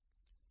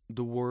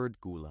The word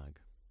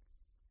Gulag.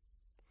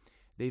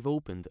 They've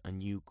opened a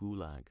new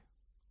Gulag.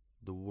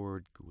 The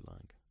word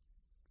Gulag.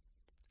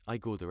 I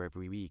go there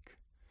every week,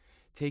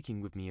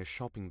 taking with me a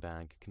shopping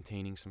bag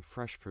containing some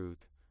fresh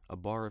fruit, a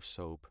bar of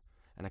soap,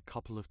 and a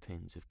couple of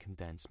tins of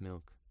condensed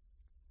milk.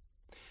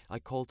 I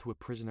call to a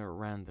prisoner at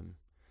random,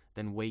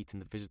 then wait in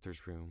the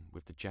visitors' room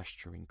with the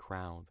gesturing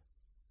crowd.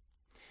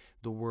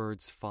 The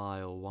words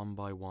file one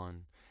by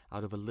one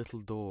out of a little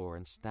door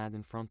and stand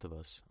in front of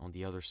us on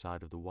the other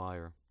side of the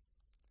wire.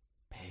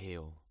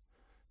 Pale,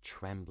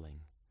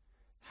 trembling,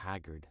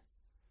 haggard,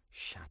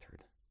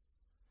 shattered.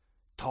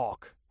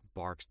 "Talk!"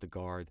 barks the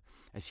guard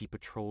as he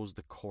patrols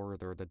the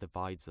corridor that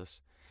divides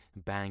us,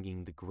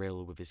 banging the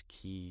grill with his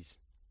keys.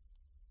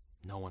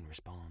 No one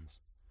responds.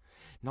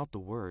 Not the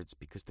words,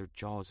 because their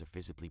jaws are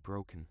visibly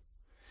broken,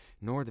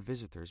 nor the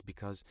visitors,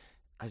 because,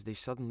 as they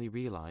suddenly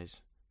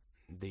realize,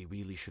 they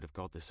really should have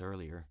got this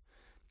earlier,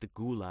 the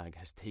Gulag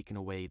has taken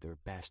away their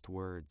best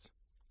words.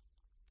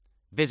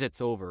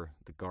 "Visit's over,"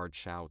 the guard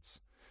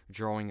shouts,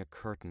 drawing a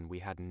curtain we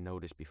hadn't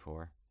noticed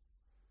before.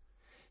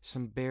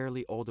 Some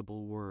barely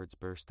audible words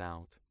burst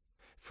out,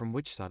 from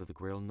which side of the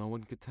grill no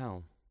one could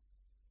tell.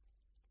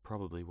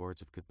 Probably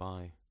words of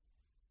goodbye.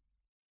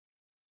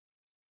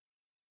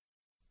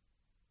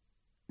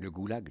 Le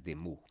goulag des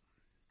mots.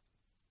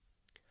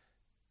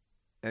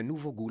 Un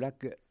nouveau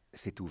goulag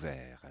s'est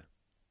ouvert.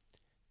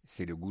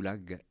 C'est le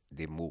goulag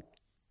des mots.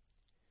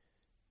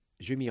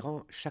 Je m'y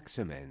rends chaque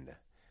semaine,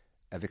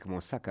 avec mon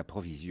sac à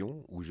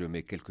provisions où je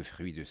mets quelques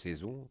fruits de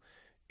saison,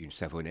 une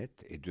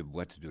savonnette et 2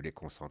 boîtes de lait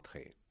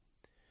concentré.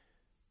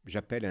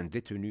 J'appelle un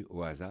détenu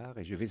au hasard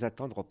et je vais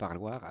attendre au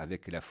parloir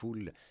avec la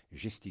foule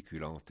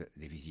gesticulante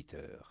des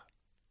visiteurs.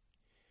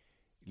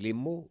 Les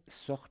mots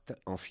sortent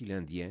en file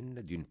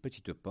indienne d'une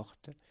petite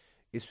porte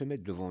et se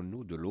mettent devant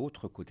nous de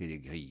l'autre côté des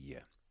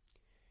grilles.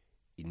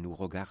 Ils nous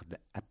regardent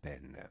à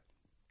peine.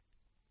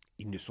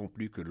 Ils ne sont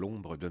plus que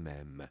l'ombre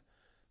d'eux-mêmes,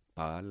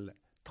 pâles,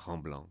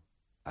 tremblants,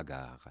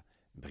 hagards,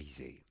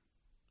 brisés.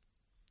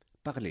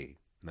 « Parlez,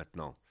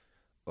 maintenant !»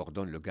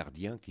 ordonne le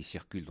gardien qui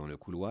circule dans le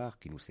couloir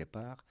qui nous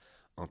sépare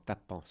en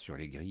tapant sur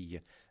les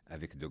grilles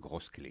avec de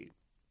grosses clés.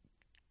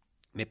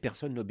 Mais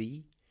personne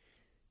n'obéit.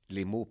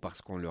 Les mots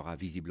parce qu'on leur a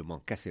visiblement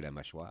cassé la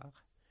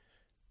mâchoire,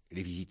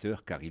 les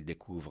visiteurs car ils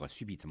découvrent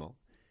subitement,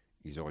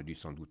 ils auraient dû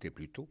s'en douter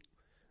plus tôt,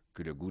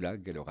 que le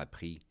goulag leur a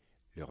pris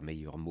leurs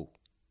meilleurs mots.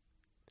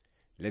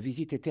 La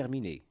visite est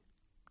terminée,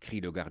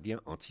 crie le gardien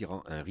en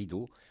tirant un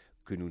rideau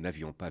que nous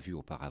n'avions pas vu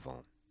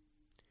auparavant.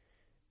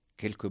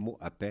 Quelques mots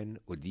à peine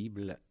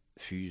audibles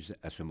fusent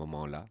à ce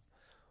moment-là,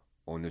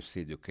 on ne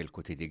sait de quel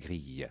côté des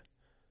grilles,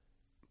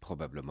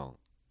 probablement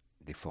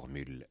des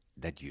formules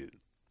d'adieu.